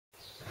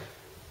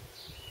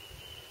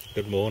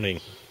Good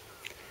morning.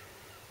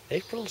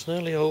 April's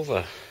nearly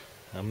over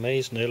and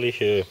May's nearly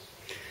here.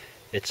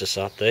 It's a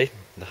Saturday.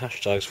 The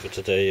hashtags for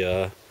today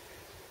are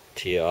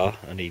TR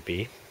and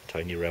EB,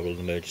 Tiny Rebel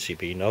Emergency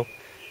Beano,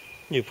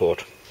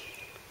 Newport.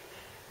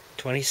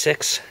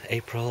 26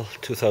 April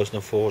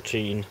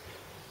 2014,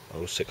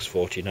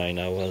 06:49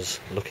 hours,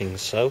 looking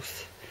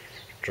south.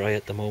 Dry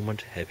at the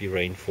moment, heavy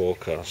rain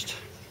forecast.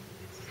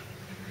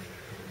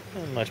 A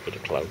nice bit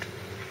of cloud.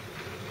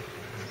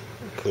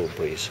 Cool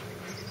breeze.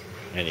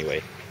 Anyway,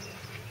 I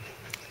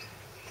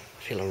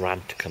feel a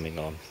rant coming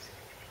on.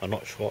 I'm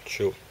not sure.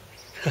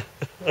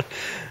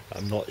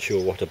 I'm not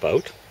sure what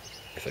about,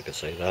 if I could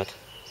say that,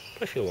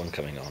 but I feel one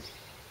coming on.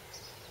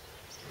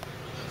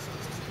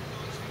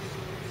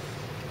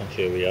 And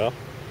here we are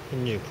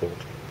in Newport.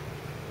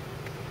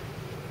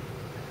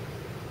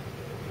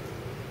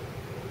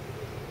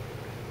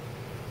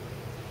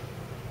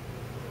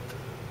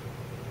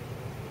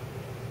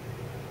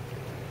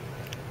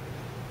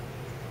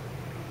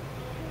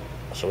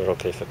 So we're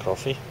okay for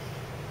coffee.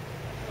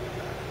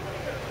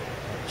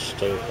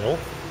 Stove mill.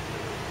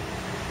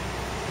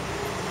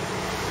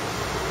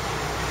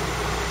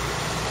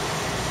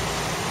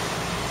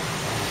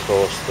 Of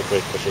course, the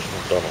Great British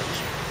McDonald's,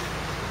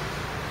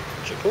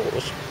 which of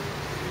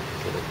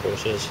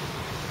course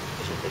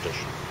isn't British.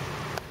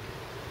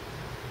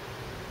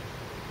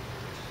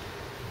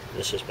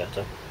 This is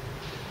better.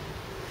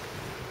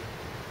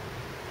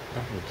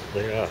 And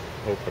they are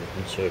open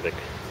and serving.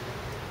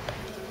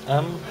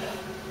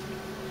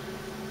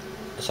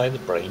 Aside the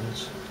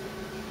brains,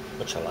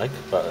 which I like,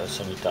 but it's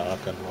only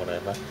dark and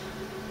whatever,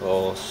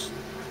 or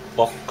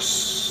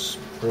box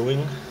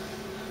brewing,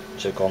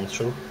 which I've gone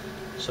through.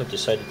 So I've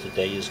decided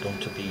today is going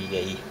to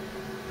be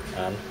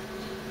an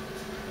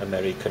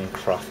American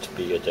craft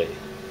beer day.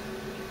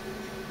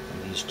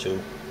 And these two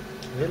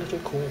are little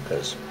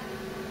corkers.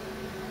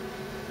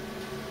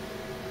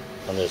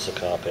 And there's the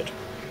carpet,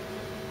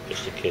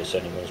 just in case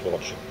anyone's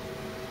watching.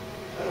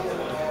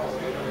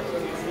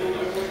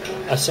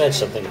 I said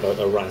something about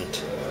a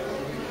rant.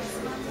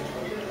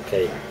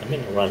 Okay, I'm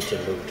in a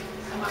ranting mood.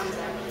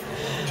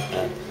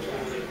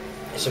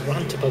 It's a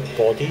rant about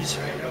bodies,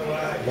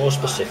 more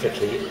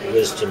specifically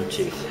wisdom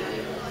teeth.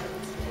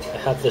 I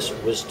have this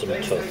wisdom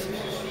tooth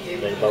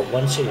that about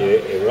once a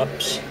year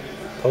erupts,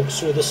 pokes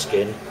through the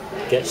skin,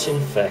 gets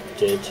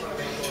infected,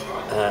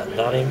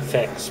 that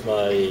infects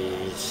my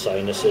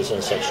sinuses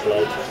and such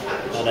like,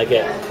 and I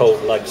get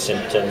cold-like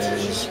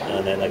symptoms,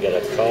 and then I get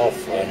a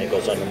cough, and it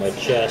goes under my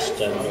chest,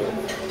 and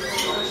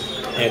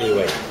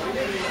anyway,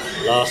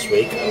 last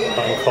week,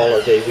 bank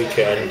holiday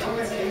weekend,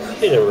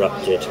 it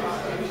erupted,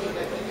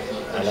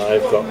 and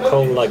I've got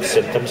cold-like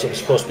symptoms. I'm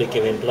supposed to be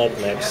giving blood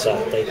next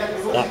Saturday.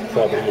 That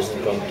probably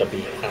isn't going to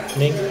be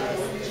happening,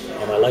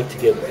 and I like to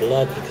give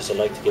blood because I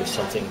like to give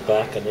something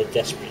back, and they're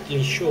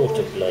desperately short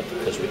of blood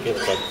because we give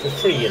blood for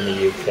free in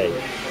the UK.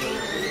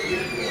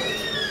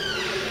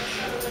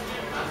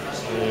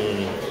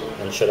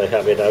 And should I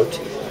have it out?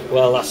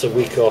 Well, that's a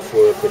week off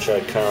work which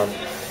I can't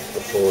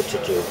afford to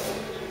do.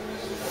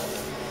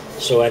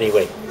 So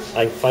anyway,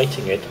 I'm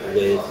fighting it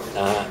with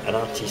an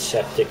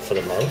antiseptic for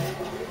the mouth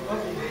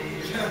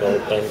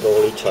called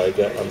Bengali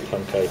Tiger and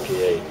Punk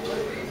IPA.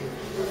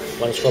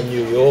 One's from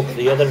New York,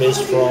 the other is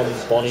from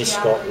Bonnie,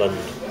 Scotland,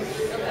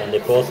 and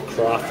they're both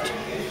craft,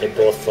 they're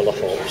both full of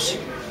hops,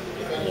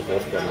 and they're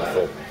both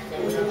wonderful.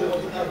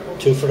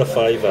 2 for a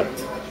 £5.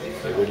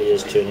 It really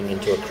is turning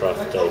into a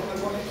craft day.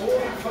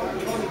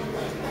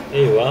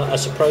 There you are, a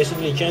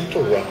surprisingly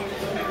gentle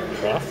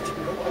craft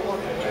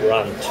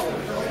rant.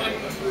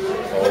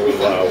 Oh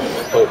wow,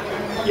 oh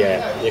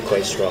yeah, they're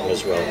quite strong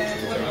as well.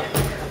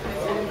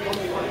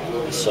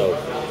 So,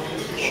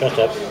 shut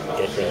up,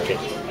 get drinking.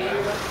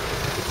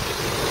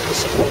 It's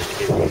supposed to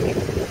be raining,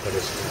 but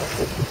it's not.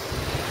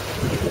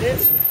 It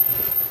is.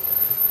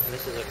 And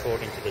this is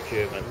according to the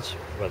Germans,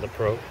 Weather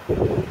Pro,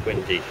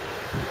 windy.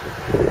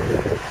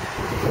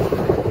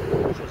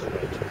 Just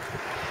right.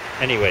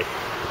 Anyway,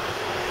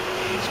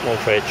 small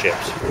trade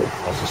chips,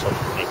 lots of salt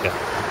and vinegar,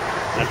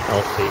 and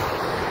healthy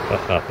but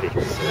happy.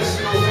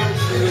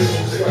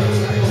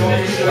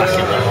 Back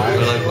in the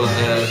land,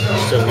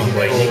 still not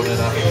raining.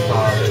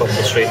 Top of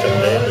the street up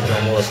there, the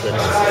John Worsley in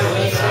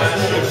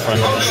front.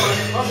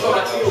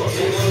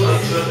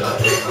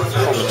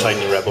 From the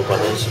Tiny Rebel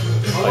Brothers,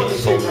 by the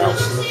Paul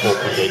Nelson, the Paul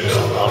Games,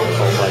 and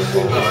Alcohol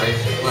by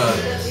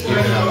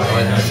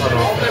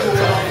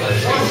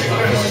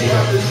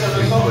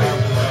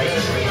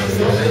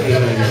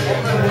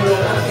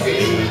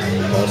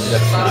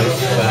That's nice,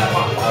 but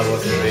I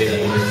wasn't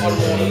really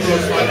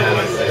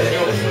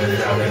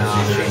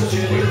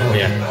oh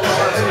yeah.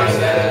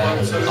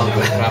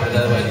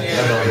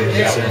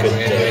 It's a good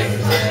day.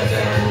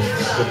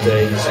 Good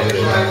day, it's a good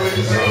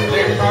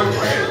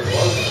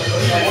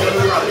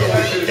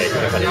okay,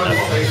 I've had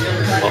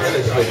enough. Off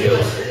with the video.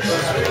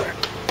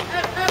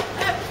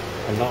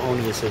 And not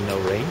only is there no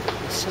rain,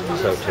 the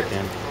sun's out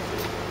again.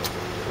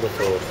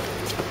 With all.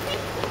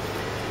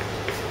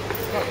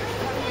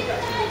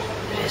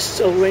 It's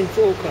still rain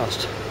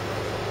forecast.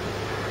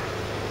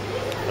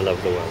 I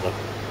love the weather.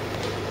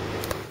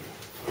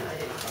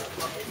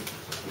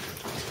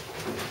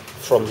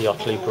 from the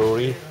Otley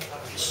Brewery,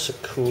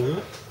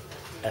 Sakura,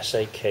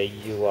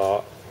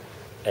 Sakura,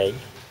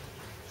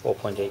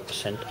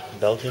 4.8%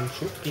 Belgian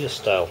fruit beer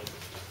style.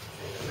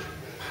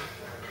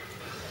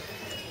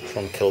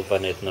 From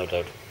Kilvanid, no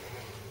doubt.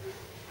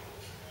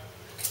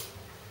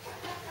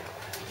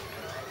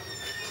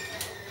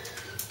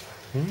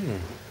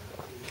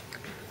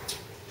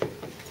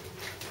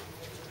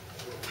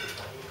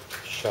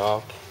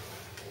 Sharp.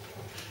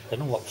 I don't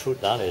know what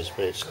fruit that is,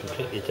 but it's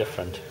completely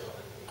different.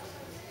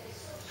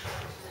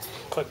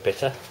 Quite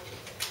bitter.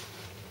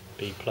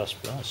 B++.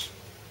 This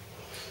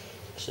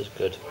is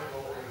good.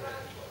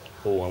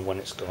 Oh, and when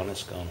it's gone,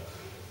 it's gone.